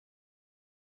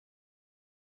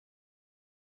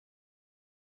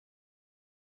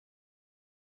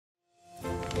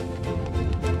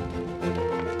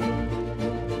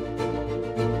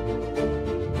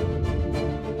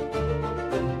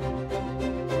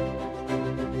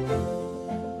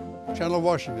General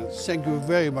Washington, thank you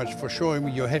very much for showing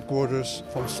me your headquarters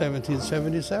from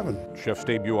 1777. Chef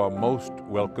Staib, you are most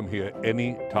welcome here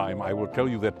any time. I will tell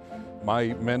you that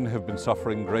my men have been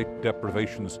suffering great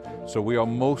deprivations, so we are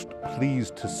most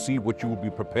pleased to see what you will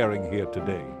be preparing here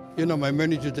today. You know, my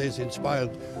menu today is inspired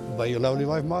by your lovely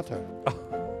wife, Martha.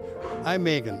 I'm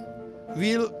Megan.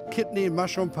 Veal, kidney,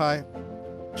 mushroom pie,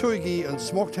 turkey and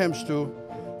smoked ham stew,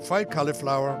 fried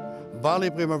cauliflower, barley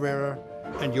primavera,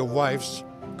 and your wife's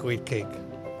great cake.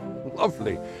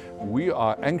 Lovely. We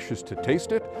are anxious to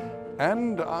taste it,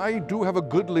 and I do have a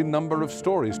goodly number of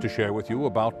stories to share with you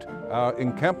about our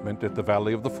encampment at the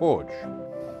Valley of the Forge.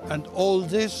 And all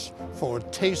this for a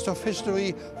taste of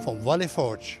history from Valley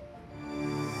Forge.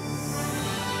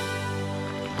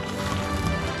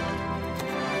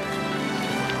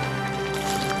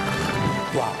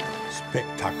 Wow,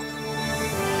 spectacular.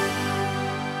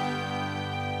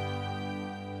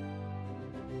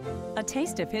 A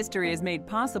taste of history is made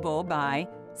possible by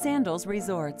Sandals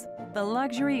Resorts, the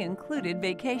luxury included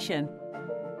vacation.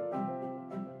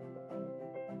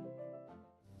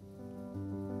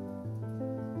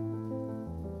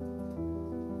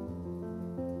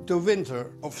 The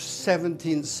winter of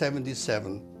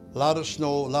 1777. A lot of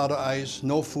snow, a lot of ice,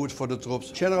 no food for the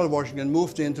troops. General Washington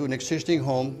moved into an existing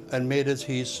home and made it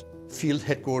his field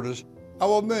headquarters.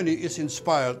 Our menu is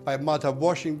inspired by Martha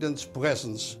Washington's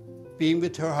presence, being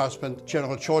with her husband,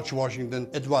 General George Washington,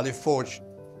 at Valley Forge.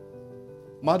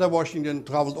 Martha Washington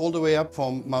traveled all the way up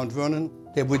from Mount Vernon.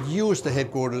 They would use the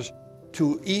headquarters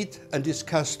to eat and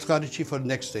discuss strategy for the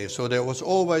next day. So there was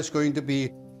always going to be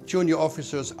junior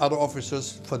officers, other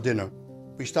officers for dinner.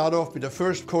 We start off with the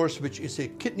first course, which is a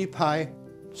kidney pie.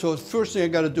 So the first thing I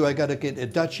gotta do, I gotta get a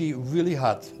duchy really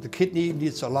hot. The kidney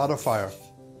needs a lot of fire.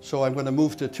 So I'm gonna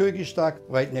move the turkey stock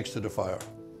right next to the fire.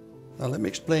 Now let me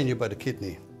explain you about the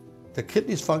kidney. The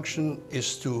kidney's function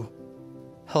is to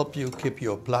help you keep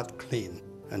your blood clean.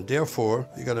 And therefore,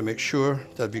 you gotta make sure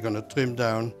that we're gonna trim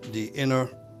down the inner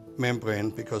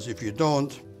membrane, because if you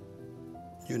don't,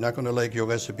 you're not gonna like your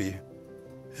recipe.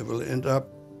 It will end up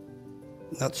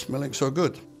not smelling so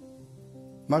good.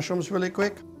 Mushrooms really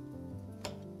quick.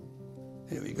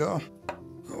 Here we go.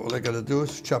 All I gotta do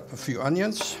is chop a few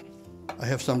onions. I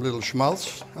have some little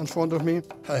schmaltz in front of me.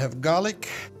 I have garlic.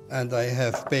 And I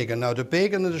have bacon. Now the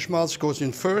bacon and the schmaltz goes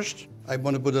in first. I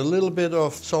want to put a little bit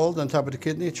of salt on top of the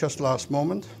kidney, just last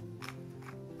moment.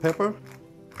 Pepper.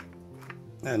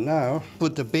 And now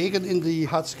put the bacon in the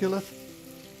hot skillet.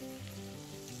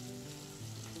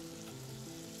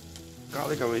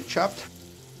 Garlic already chopped.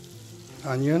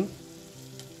 Onion.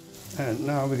 And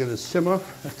now we're gonna simmer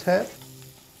a tad.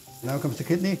 Now comes the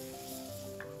kidney.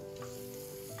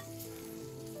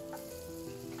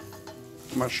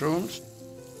 Mushrooms.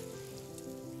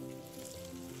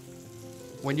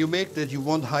 When you make that, you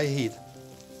want high heat.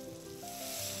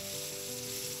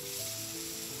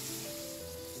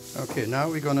 Okay, now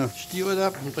we're gonna stew it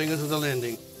up and bring it to the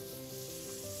landing.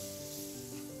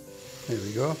 Here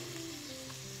we go.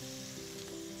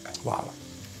 Wow,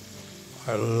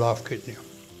 I love kidney.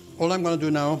 All I'm gonna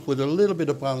do now, with a little bit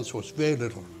of brown sauce, very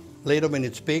little. Later, when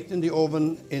it's baked in the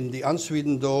oven, in the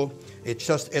unsweetened dough, it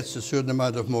just adds a certain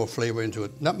amount of more flavor into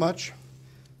it. Not much.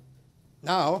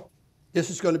 Now, this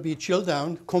is going to be chilled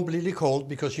down, completely cold,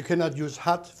 because you cannot use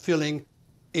hot filling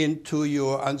into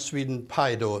your unsweetened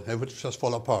pie dough. It would just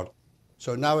fall apart.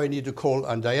 So now I need to call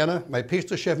on Diana, my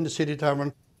pastry chef in the City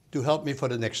Tavern, to help me for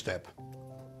the next step.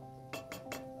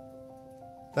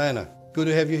 Diana, good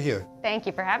to have you here. Thank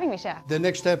you for having me, Chef. The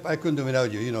next step, I couldn't do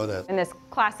without you, you know that. In this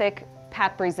classic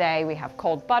pâte brisée, we have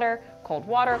cold butter, cold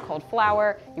water, cold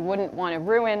flour. You wouldn't want to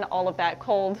ruin all of that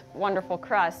cold, wonderful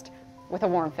crust with a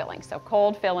warm filling. So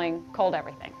cold filling, cold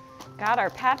everything. Got our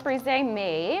pâte brisée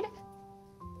made.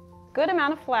 Good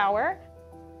amount of flour.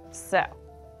 So,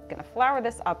 gonna flour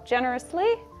this up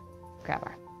generously. Grab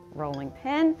our rolling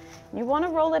pin. You wanna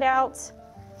roll it out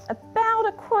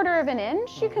about 1/4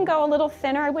 inch. You can go a little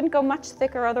thinner. I wouldn't go much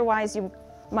thicker, otherwise you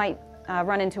might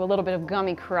run into a little bit of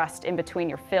gummy crust in between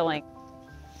your filling.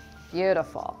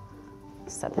 Beautiful.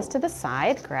 Set this to the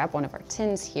side, grab one of our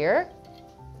tins here.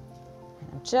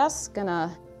 I'm just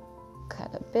gonna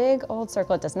cut a big old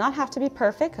circle. It does not have to be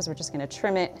perfect, because we're just gonna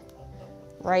trim it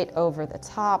right over the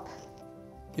top.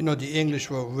 You know, the English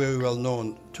were very well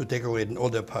known to decorate in all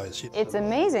their pies. It's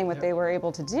amazing what they were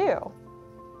able to do.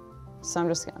 So I'm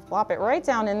just gonna flop it right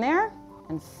down in there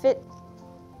and fit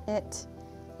it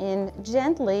in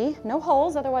gently. No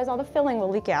holes, otherwise all the filling will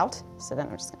leak out. So then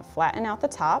I'm just gonna flatten out the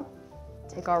top.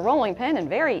 Take our rolling pin and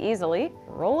very easily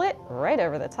roll it right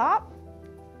over the top.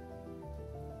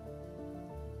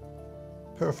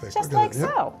 Perfect. Just like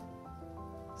so.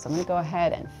 So I'm gonna go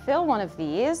ahead and fill one of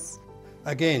these.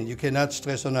 Again, you cannot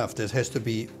stress enough, this has to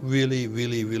be really,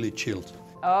 really, really chilled.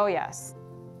 Oh yes.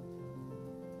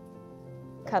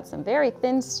 Cut some very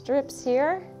thin strips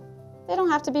here. They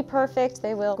don't have to be perfect.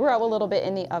 They will grow a little bit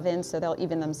in the oven, so they'll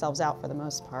even themselves out for the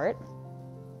most part.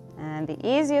 And the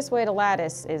easiest way to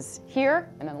lattice is here,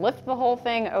 and then lift the whole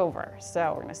thing over.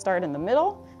 So we're gonna start in the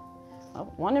middle,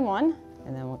 one and one,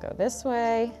 and then we'll go this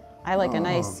way. I like a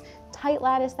nice tight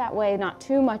lattice that way, not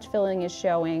too much filling is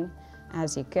showing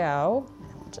as you go.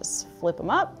 And we'll just flip them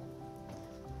up,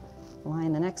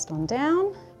 line the next one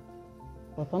down,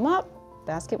 flip them up,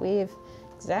 basket weave,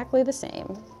 exactly the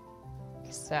same.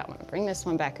 So I'm gonna bring this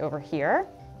one back over here.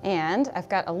 And I've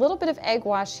got a little bit of egg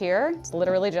wash here. It's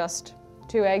literally just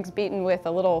 2 eggs beaten with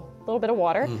a little bit of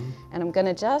water. And I'm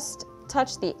gonna just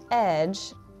touch the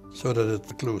edge. So that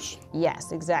it glues.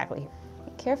 Yes, exactly.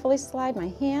 Carefully slide my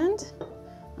hand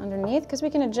underneath, because we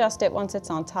can adjust it once it's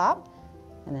on top.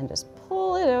 And then just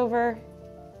pull it over.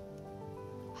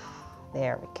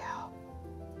 There we go.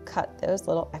 Cut those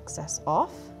little excess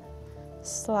off.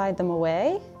 Slide them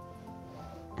away.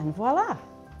 And voila.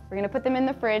 We're gonna put them in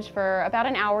the fridge for about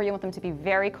an hour. You want them to be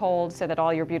very cold so that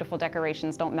all your beautiful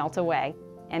decorations don't melt away.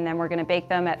 And then we're gonna bake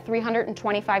them at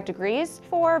 325 degrees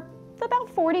for about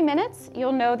 40 minutes.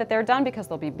 You'll know that they're done because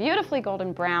they'll be beautifully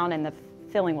golden brown, and the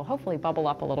filling will hopefully bubble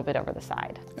up a little bit over the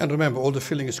side. And remember, all the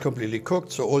filling is completely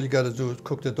cooked, so all you gotta do is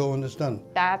cook the dough and it's done.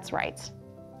 That's right.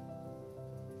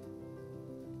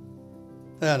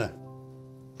 Anna.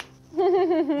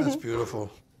 That's beautiful.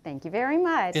 Thank you very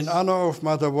much. In honor of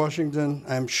Mother Washington,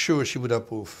 I'm sure she would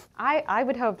approve. I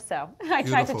would hope so. I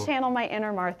tried to Beautiful. channel my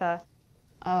inner Martha.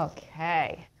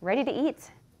 Okay, ready to eat.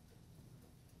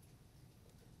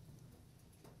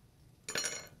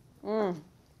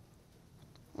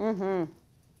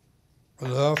 I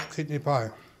love kidney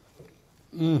pie.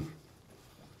 Very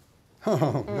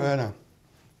nice.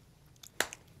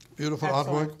 Beautiful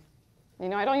Excellent. artwork. You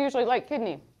know, I don't usually like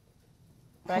kidney,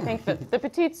 but I think that the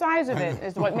petite size of it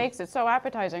is what makes it so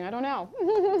appetizing. I don't know.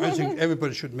 I think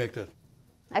everybody should make that.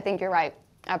 I think you're right.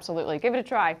 Absolutely. Give it a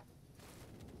try.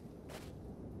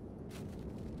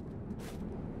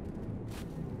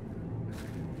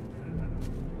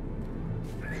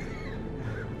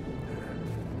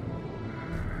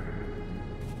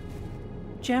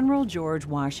 General George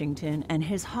Washington and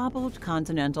his hobbled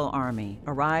Continental Army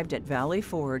arrived at Valley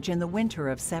Forge in the winter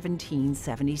of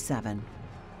 1777.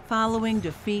 Following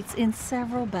defeats in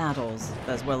several battles,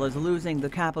 as well as losing the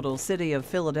capital city of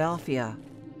Philadelphia,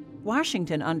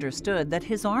 Washington understood that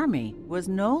his army was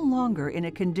no longer in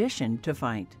a condition to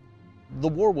fight. The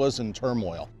war was in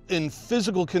turmoil. In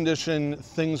physical condition,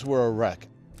 things were a wreck.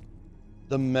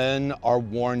 The men are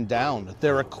worn down.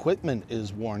 Their equipment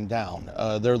is worn down.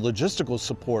 Their logistical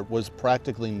support was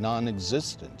practically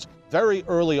non-existent. Very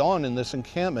early on in this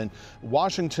encampment,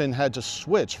 Washington had to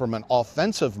switch from an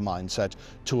offensive mindset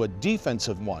to a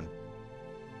defensive one.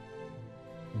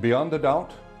 Beyond a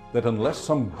doubt that unless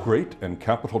some great and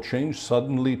capital change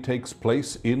suddenly takes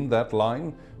place in that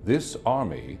line, this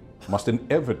army must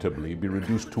inevitably be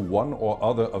reduced to one or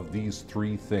other of these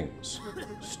 3 things: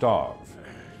 starve,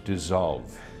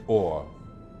 dissolve, or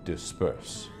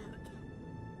disperse.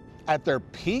 At their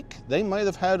peak, they might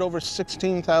have had over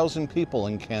 16,000 people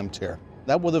encamped here.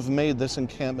 That would have made this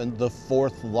encampment the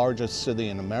 4th largest city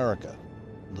in America.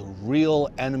 The real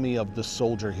enemy of the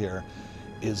soldier here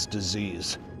is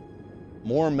disease.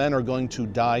 More men are going to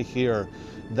die here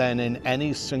than in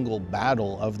any single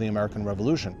battle of the American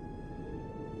Revolution.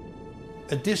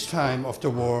 At this time of the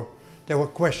war, there were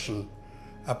questions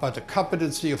about the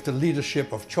competency of the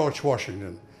leadership of George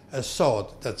Washington, a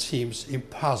thought that seems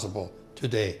impossible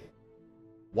today.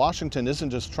 Washington isn't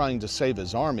just trying to save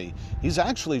his army, he's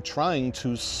actually trying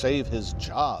to save his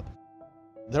job.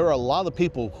 There are a lot of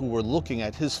people who were looking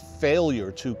at his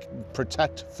failure to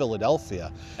protect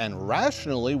Philadelphia and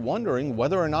rationally wondering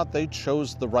whether or not they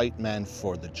chose the right man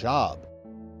for the job.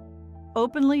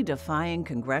 Openly defying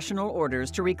congressional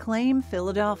orders to reclaim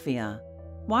Philadelphia,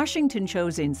 Washington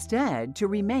chose instead to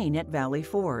remain at Valley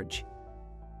Forge.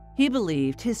 He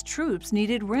believed his troops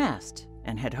needed rest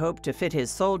and had hoped to fit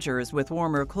his soldiers with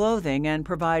warmer clothing and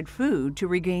provide food to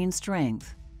regain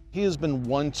strength. He has been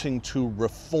wanting to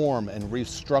reform and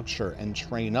restructure and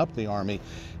train up the army,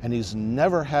 and he's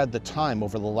never had the time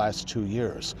over the last 2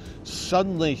 years.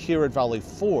 Suddenly here at Valley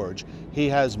Forge, he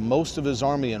has most of his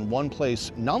army in one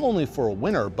place, not only for a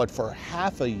winter, but for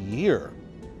half a year.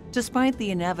 Despite the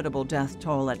inevitable death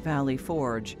toll at Valley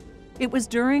Forge, it was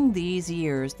during these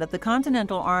years that the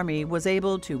Continental Army was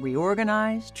able to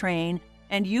reorganize, train,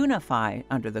 and unify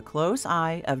under the close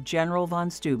eye of General von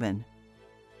Steuben.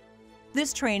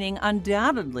 This training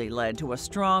undoubtedly led to a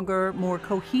stronger, more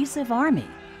cohesive army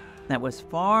that was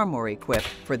far more equipped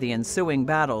for the ensuing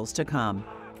battles to come.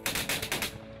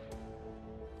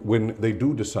 When they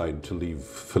do decide to leave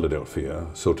Philadelphia,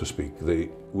 so to speak, they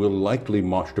will likely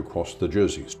march across the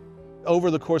Jerseys.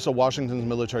 Over the course of Washington's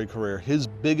military career, his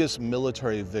biggest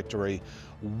military victory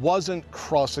wasn't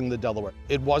crossing the Delaware.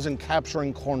 It wasn't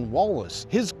capturing Cornwallis.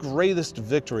 His greatest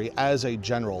victory as a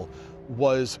general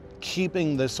was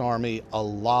keeping this army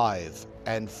alive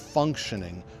and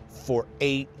functioning for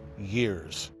 8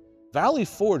 years. Valley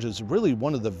Forge is really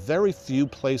one of the very few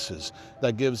places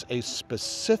that gives a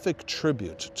specific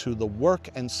tribute to the work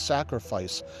and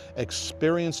sacrifice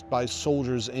experienced by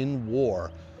soldiers in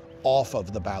war off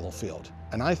of the battlefield.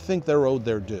 And I think they're owed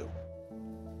their due.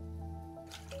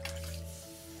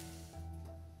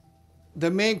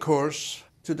 The main course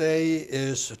today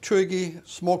is turkey,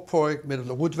 smoked pork made of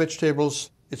the wood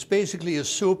vegetables. It's basically a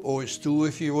soup or a stew,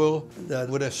 if you will, that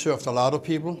would have served a lot of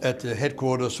people at the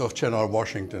headquarters of General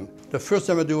Washington. The first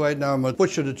thing I'm gonna do right now, I'm gonna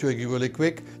butcher the turkey really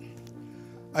quick.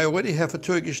 I already have a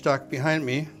turkey stock behind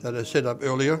me that I set up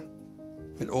earlier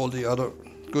with all the other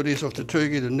goodies of the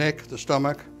turkey, the neck, the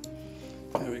stomach.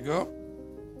 There we go.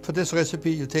 For this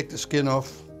recipe, you take the skin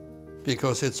off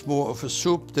because it's more of a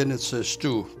soup than it's a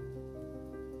stew.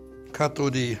 Cut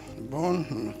through the bone,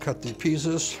 and cut the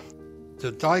pieces.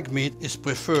 The dark meat is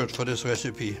preferred for this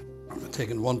recipe. I'm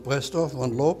taking one breast off,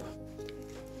 one lobe.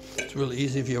 It's really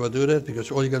easy if you ever do that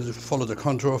because all you got to do is follow the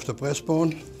contour of the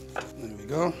breastbone. There we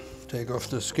go. Take off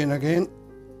the skin again.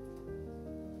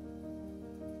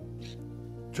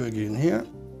 Turkey in here.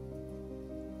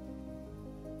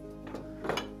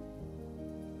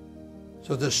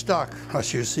 So the stock,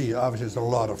 as you see, obviously has a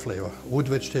lot of flavor. Wood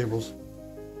vegetables,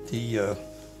 the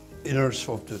innards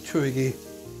of the turkey.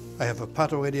 I have a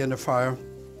pot already on the fire.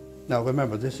 Now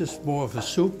remember, this is more of a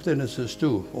soup than it's a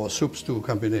stew or soup-stew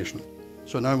combination.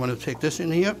 So now I'm going to take this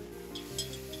in here.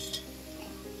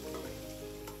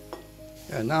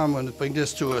 And now I'm going to bring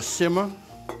this to a simmer.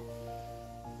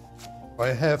 I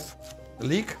have a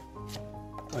leek.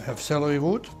 I have celery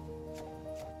root.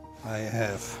 I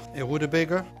have a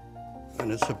rutabaga.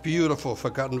 And it's a beautiful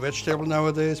forgotten vegetable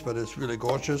nowadays, but it's really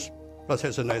gorgeous. Plus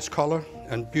has a nice color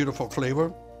and beautiful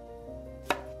flavor.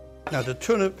 Now the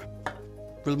turnip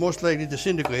will most likely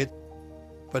disintegrate,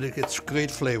 but it gets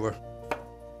great flavor.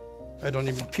 I don't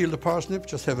even peel the parsnip,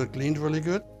 just have it cleaned really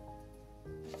good.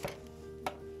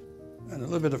 And a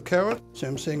little bit of carrot,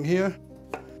 same thing here.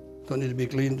 Don't need to be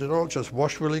cleaned at all, just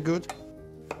wash really good,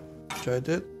 which I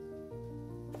did.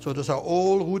 So those are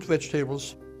all root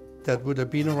vegetables that would have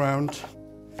been around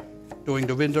during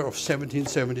the winter of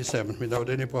 1777 without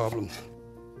any problem.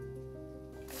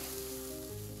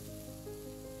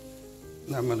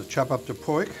 Now I'm going to chop up the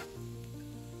pork.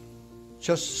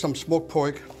 Just some smoked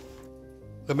pork.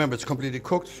 Remember, it's completely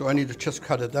cooked, so I need to just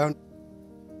cut it down.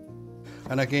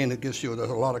 And again, it gives you, there's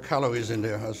a lot of calories in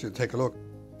there as you take a look.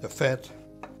 The fat,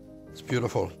 it's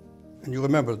beautiful. And you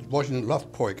remember, Washington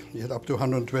loved pork. He had up to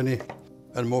 120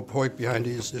 and more pork behind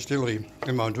his distillery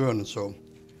in Mount Vernon. So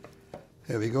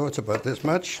here we go, it's about this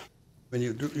much. When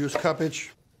you do use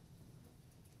cabbage,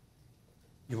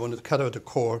 you want to cut out the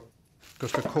core,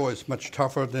 because the core is much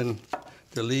tougher than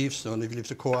the leaves. So if you leave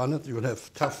the core on it, you will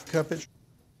have tough cabbage.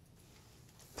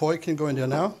 Pork can go in there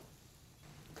now.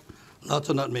 Lots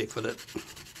of nutmeg for that.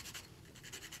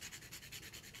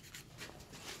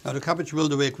 Now the cabbage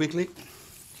will away quickly.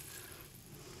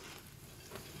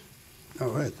 All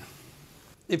right.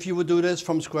 If you would do this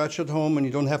from scratch at home and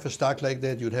you don't have a stock like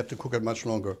that, you'd have to cook it much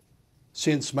longer.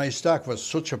 Since my stock was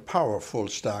such a powerful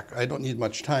stock, I don't need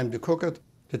much time to cook it.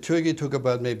 The turkey took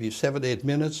about maybe 7 to 8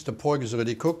 minutes. The pork is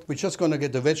already cooked. We're just going to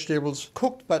get the vegetables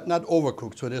cooked, but not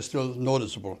overcooked, so they're still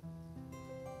noticeable.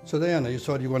 So Diana, you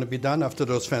thought you were going to be done after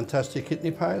those fantastic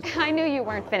kidney pies? I knew you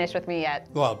weren't finished with me yet.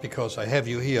 Well, because I have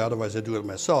you here, otherwise I do it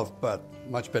myself, but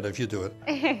much better if you do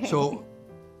it. So,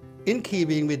 in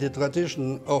keeping with the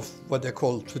tradition of what they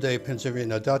call today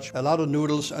Pennsylvania Dutch, a lot of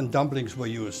noodles and dumplings were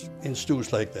used in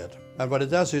stews like that. And what it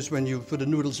does is when you put the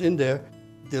noodles in there,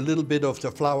 the little bit of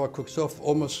the flour cooks off,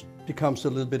 almost becomes a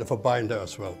little bit of a binder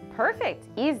as well. Perfect,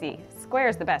 easy. Square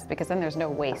is the best because then there's no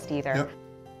waste either. Yep.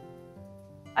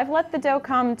 I've let the dough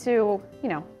come to,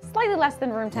 slightly less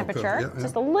than room temperature, yeah.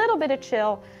 just a little bit of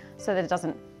chill so that it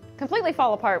doesn't completely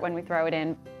fall apart when we throw it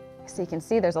in. So you can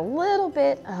see there's a little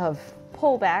bit of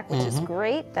pullback, which is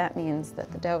great. That means that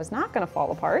the dough is not going to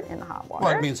fall apart in the hot water.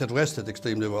 Well, it means it rested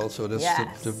extremely well, so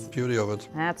that's the beauty of it.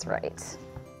 That's right.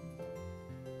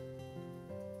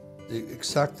 The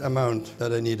exact amount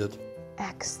that I needed.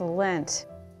 Excellent.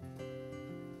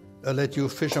 I'll let you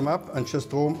fish them up and just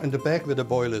throw them in the bag where the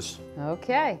boil is.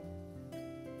 Okay.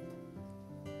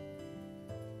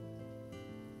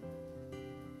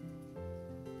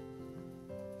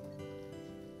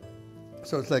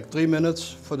 So it's like 3 minutes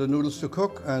for the noodles to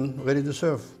cook and ready to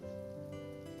serve.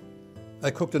 I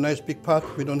cooked a nice big pot.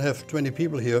 We don't have 20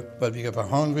 people here, but we have a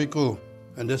hungry crew.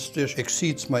 And this dish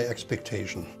exceeds my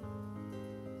expectation.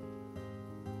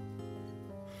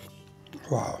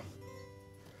 Wow.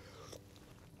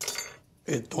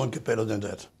 It don't get better than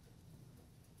that.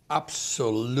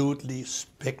 Absolutely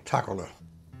spectacular.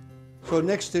 So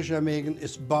next dish I'm making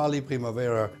is barley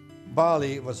primavera.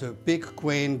 Barley was a big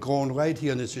grain grown right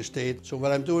here in this estate. So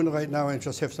what I'm doing right now, I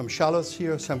just have some shallots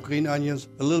here, some green onions,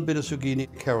 a little bit of zucchini,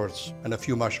 carrots, and a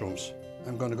few mushrooms.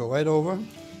 I'm gonna go right over.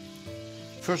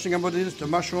 First thing I'm gonna do is the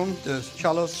mushroom, the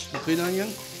shallots, the green onion,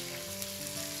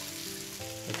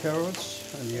 the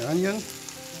carrots, and the onion.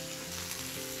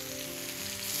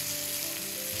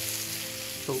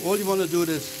 So all you wanna do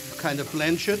is kind of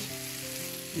blanch it.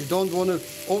 You don't wanna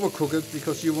overcook it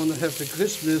because you wanna have the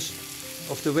crispness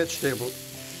of the vegetable.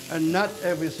 And not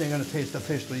everything on a Taste of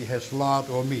History has lard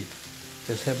or meat.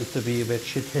 This happens to be a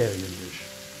vegetarian dish.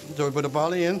 So we put the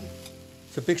barley in.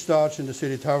 It's a big starch in the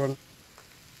city tavern.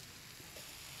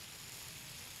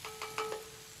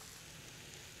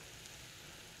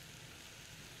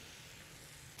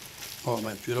 Oh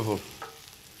man, beautiful.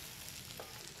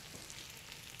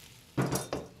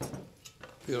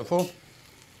 Beautiful.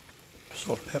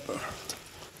 Salt, pepper.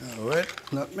 All right,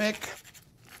 nutmeg.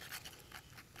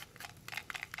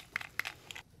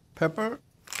 Pepper,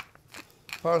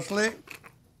 parsley,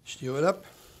 stew it up.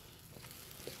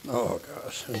 Oh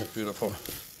gosh, isn't it beautiful?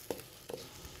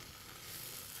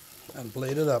 And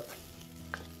blade it up.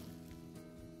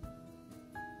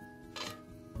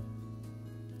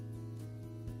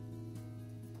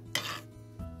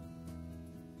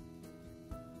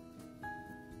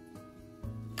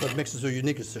 What makes it so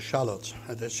unique is the shallots,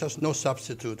 and there's just no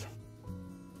substitute.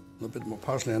 A little bit more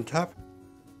parsley on top.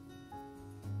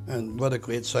 And what a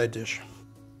great side dish.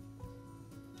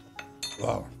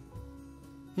 Wow.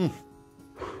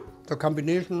 The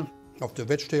combination of the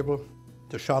vegetable,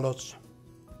 the shallots,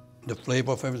 the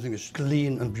flavor of everything is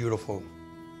clean and beautiful.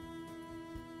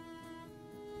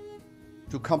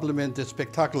 To complement the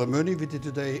spectacular menu we did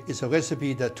today is a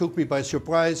recipe that took me by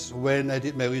surprise when I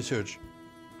did my research.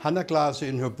 Hannah Glaser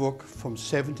in her book from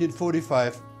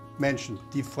 1745 mentioned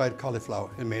deep fried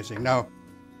cauliflower. Amazing. Now,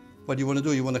 what you want to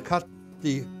do, you want to cut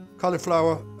the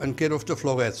cauliflower and get off the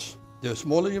florets. The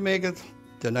smaller you make it,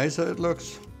 the nicer it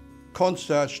looks.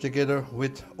 Cornstarch together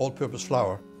with all-purpose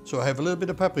flour. So I have a little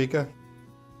bit of paprika,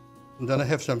 and then I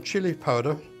have some chili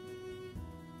powder.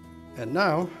 And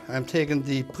now I'm taking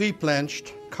the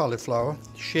pre-blanched cauliflower,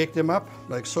 shake them up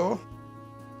like so,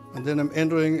 and then I'm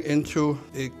entering into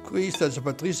a grease that's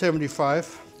about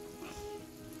 375.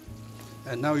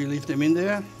 And now you leave them in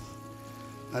there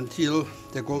until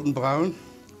they're golden brown.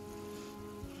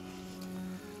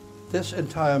 This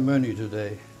entire menu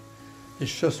today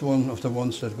is just one of the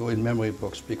ones that go in memory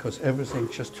books because everything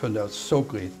just turned out so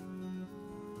great.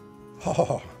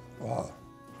 Oh, wow,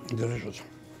 delicious.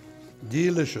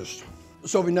 Delicious.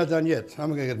 So we're not done yet.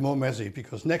 I'm gonna get more messy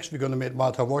because next we're gonna make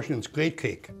Walter Washington's great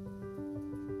cake.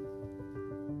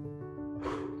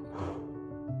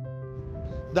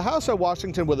 The house that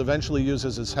Washington would eventually use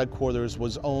as his headquarters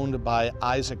was owned by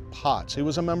Isaac Potts. He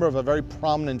was a member of a very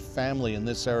prominent family in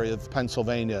this area of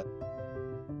Pennsylvania.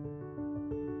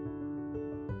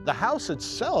 The house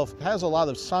itself has a lot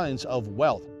of signs of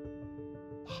wealth.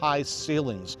 High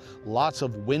ceilings, lots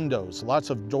of windows, lots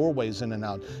of doorways in and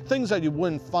out, things that you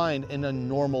wouldn't find in a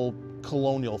normal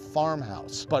colonial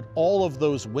farmhouse. But all of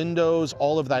those windows,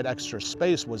 all of that extra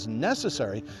space was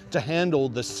necessary to handle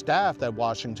the staff that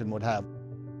Washington would have.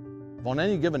 On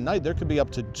any given night, there could be up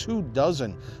to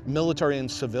 24 military and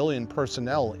civilian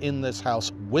personnel in this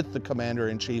house with the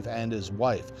commander-in-chief and his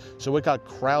wife. So it got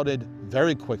crowded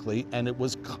very quickly, and it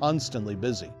was constantly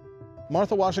busy.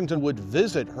 Martha Washington would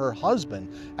visit her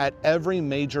husband at every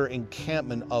major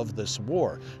encampment of this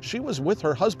war. She was with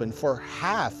her husband for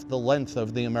half the length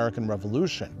of the American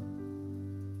Revolution.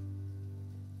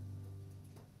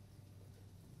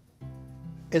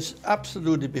 It's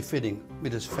absolutely befitting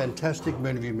with this fantastic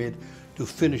menu we made to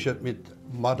finish it with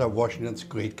Mother Washington's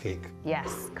great cake.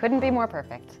 Yes, couldn't be more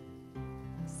perfect.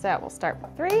 So we'll start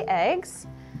with 3 eggs.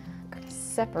 I'm gonna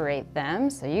separate them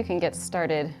so you can get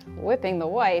started whipping the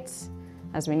whites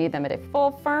as we need them at a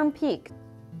full, firm peak.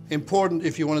 Important,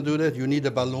 if you want to do that, you need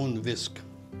a balloon whisk.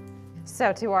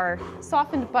 So to our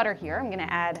softened butter here, I'm gonna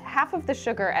add half of the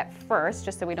sugar at first,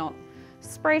 just so we don't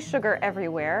spray sugar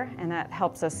everywhere, and that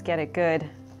helps us get a good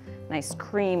nice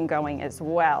cream going as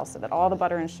well, so that all the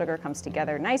butter and sugar comes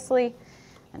together nicely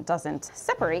and doesn't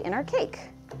separate in our cake.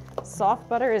 Soft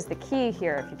butter is the key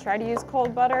here. If you try to use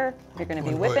cold butter, you're going to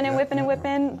be whipping and whipping and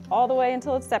whipping all the way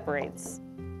until it separates.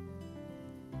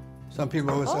 Some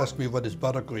people always ask me, what is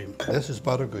buttercream? This is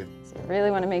buttercream. So you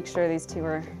really want to make sure these two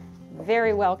are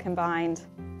very well combined.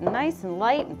 Nice and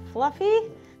light and fluffy.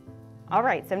 All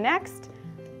right, so next,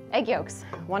 egg yolks,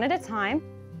 one at a time.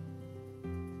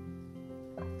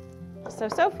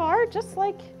 So far, just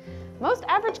like most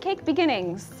average cake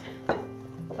beginnings.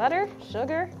 Butter,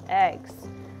 sugar, eggs.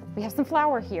 We have some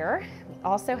flour here. We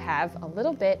also have a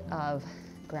little bit of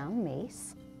ground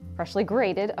mace, freshly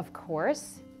grated, of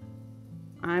course.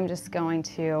 I'm just going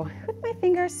to, with my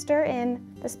fingers, stir in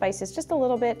the spices just a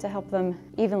little bit to help them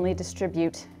evenly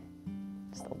distribute.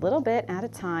 Just a little bit at a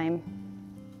time,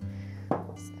 so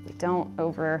that we don't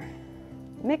over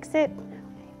mix it.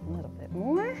 A little bit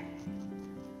more.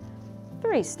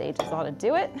 3 stages ought to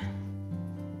do it.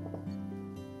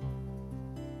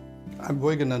 I'm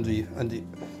working on the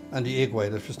egg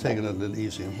white. I've just taken it a little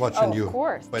easy. I'm watching you. Of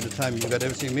course. By the time you got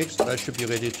everything mixed, I should be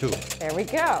ready too. There we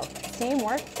go.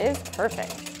 Teamwork is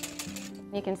perfect.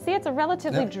 You can see it's a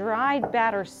relatively dried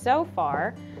batter so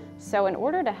far. So in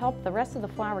order to help the rest of the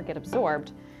flour get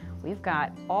absorbed, we've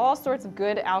got all sorts of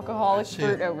good alcoholic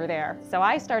fruit over there. So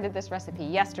I started this recipe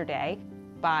yesterday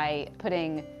by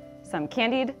putting some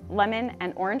candied lemon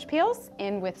and orange peels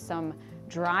in with some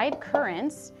dried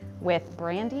currants with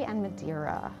brandy and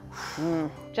Madeira,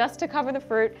 just to cover the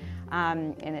fruit.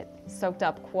 And it soaked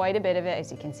up quite a bit of it.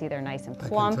 As you can see, they're nice and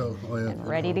plump and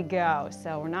ready to go.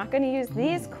 So we're not going to use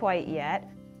these quite yet.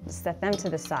 Just set them to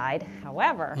the side.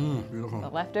 However, the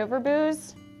leftover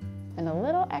booze and a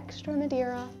little extra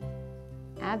Madeira,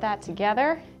 add that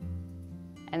together,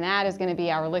 and that is going to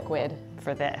be our liquid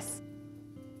for this.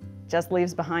 Just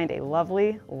leaves behind a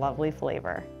lovely, lovely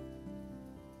flavor.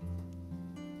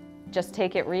 Just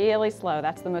take it really slow.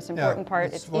 That's the most important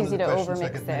part. It's easy to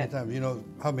overmix it. Many times. You know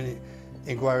how many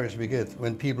inquiries we get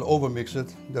when people overmix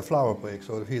it, the flour breaks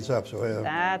or it heats up. So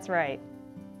that's right.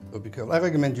 So be careful. I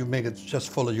recommend you make it just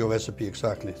follow your recipe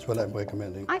exactly. That's what I'm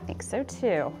recommending. I think so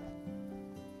too.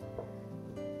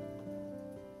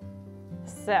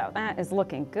 So that is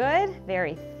looking good.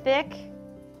 Very thick.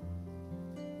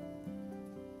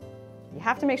 You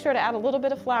have to make sure to add a little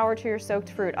bit of flour to your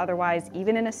soaked fruit. Otherwise,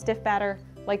 even in a stiff batter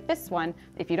like this one,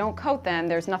 if you don't coat them,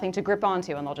 there's nothing to grip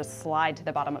onto and they'll just slide to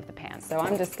the bottom of the pan. So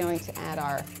I'm just going to add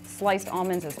our sliced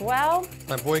almonds as well.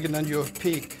 I'm working on your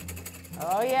peak.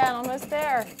 Oh yeah, almost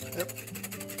there. Yep.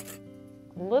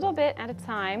 A little bit at a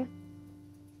time.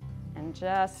 And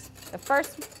just the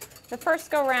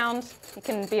first go round, you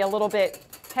can be a little bit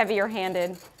heavier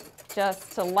handed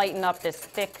just to lighten up this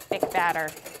thick, thick batter.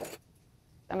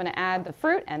 I'm going to add the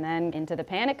fruit and then into the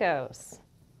pan it goes.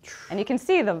 And you can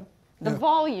see the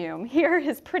volume here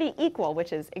is pretty equal,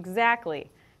 which is exactly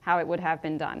how it would have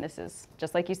been done. This is,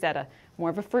 just like you said, more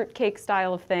of a fruit cake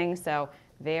style of thing, so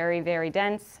very, very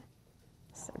dense.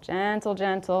 So gentle,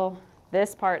 gentle.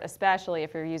 This part especially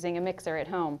if you're using a mixer at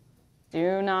home.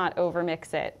 Do not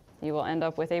overmix it. You will end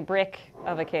up with a brick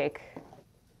of a cake.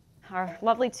 Our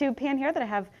lovely tube pan here that I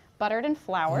have buttered and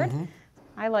floured.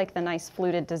 I like the nice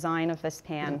fluted design of this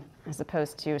pan as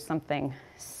opposed to something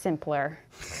simpler.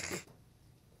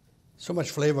 So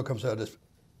much flavor comes out of this.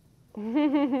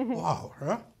 Wow,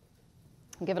 huh?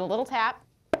 Give it a little tap.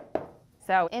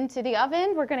 So into the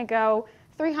oven, we're going to go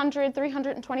 300,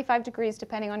 325 degrees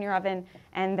depending on your oven,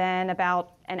 and then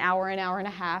about an hour and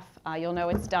a half, you'll know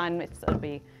it's done. It'll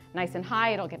be nice and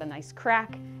high, it'll get a nice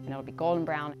crack, and it'll be golden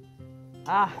brown.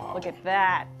 Ah, look at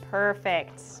that,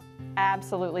 perfect.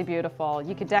 Absolutely beautiful.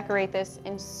 You could decorate this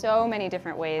in so many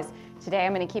different ways. Today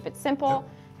I'm going to keep it simple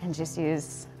and just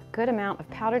use a good amount of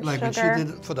powdered sugar. Like when she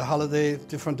did for the holiday,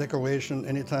 different decoration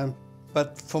anytime.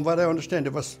 But from what I understand,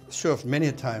 it was served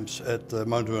many times at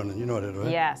Mount Vernon. You know that, right?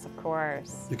 Yes, of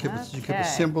course. You keep it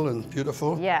simple and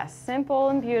beautiful. Yes, simple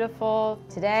and beautiful.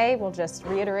 Today we'll just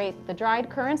reiterate the dried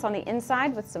currants on the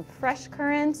inside with some fresh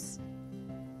currants.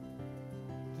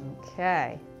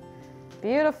 Okay,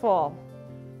 beautiful.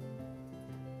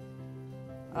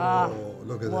 Oh,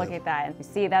 look at that. And you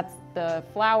see, that's the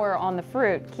flour on the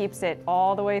fruit keeps it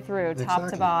all the way through, top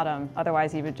to bottom.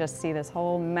 Otherwise, you would just see this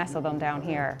whole mess of them down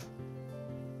here.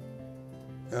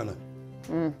 Anna,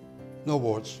 no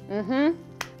words.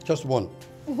 Just one.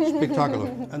 Spectacular.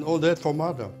 And all that for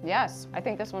Martha. Yes, I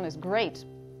think this one is great.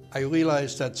 I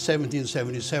realized that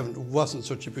 1777 wasn't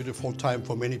such a beautiful time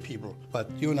for many people, but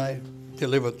you and I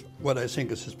delivered what I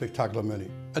think is a spectacular menu.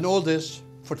 And all this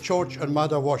for George and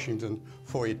Martha Washington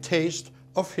for a taste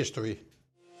of history.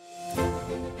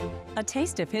 A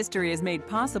taste of history is made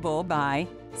possible by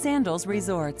Sandals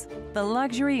Resorts, the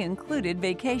luxury included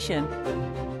vacation.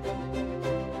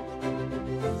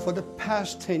 For the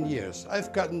past 10 years,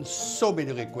 I've gotten so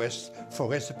many requests for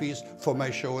recipes for my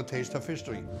show, A Taste of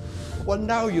History. Well,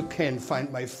 now you can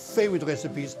find my favorite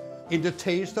recipes in the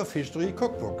Taste of History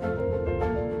cookbook.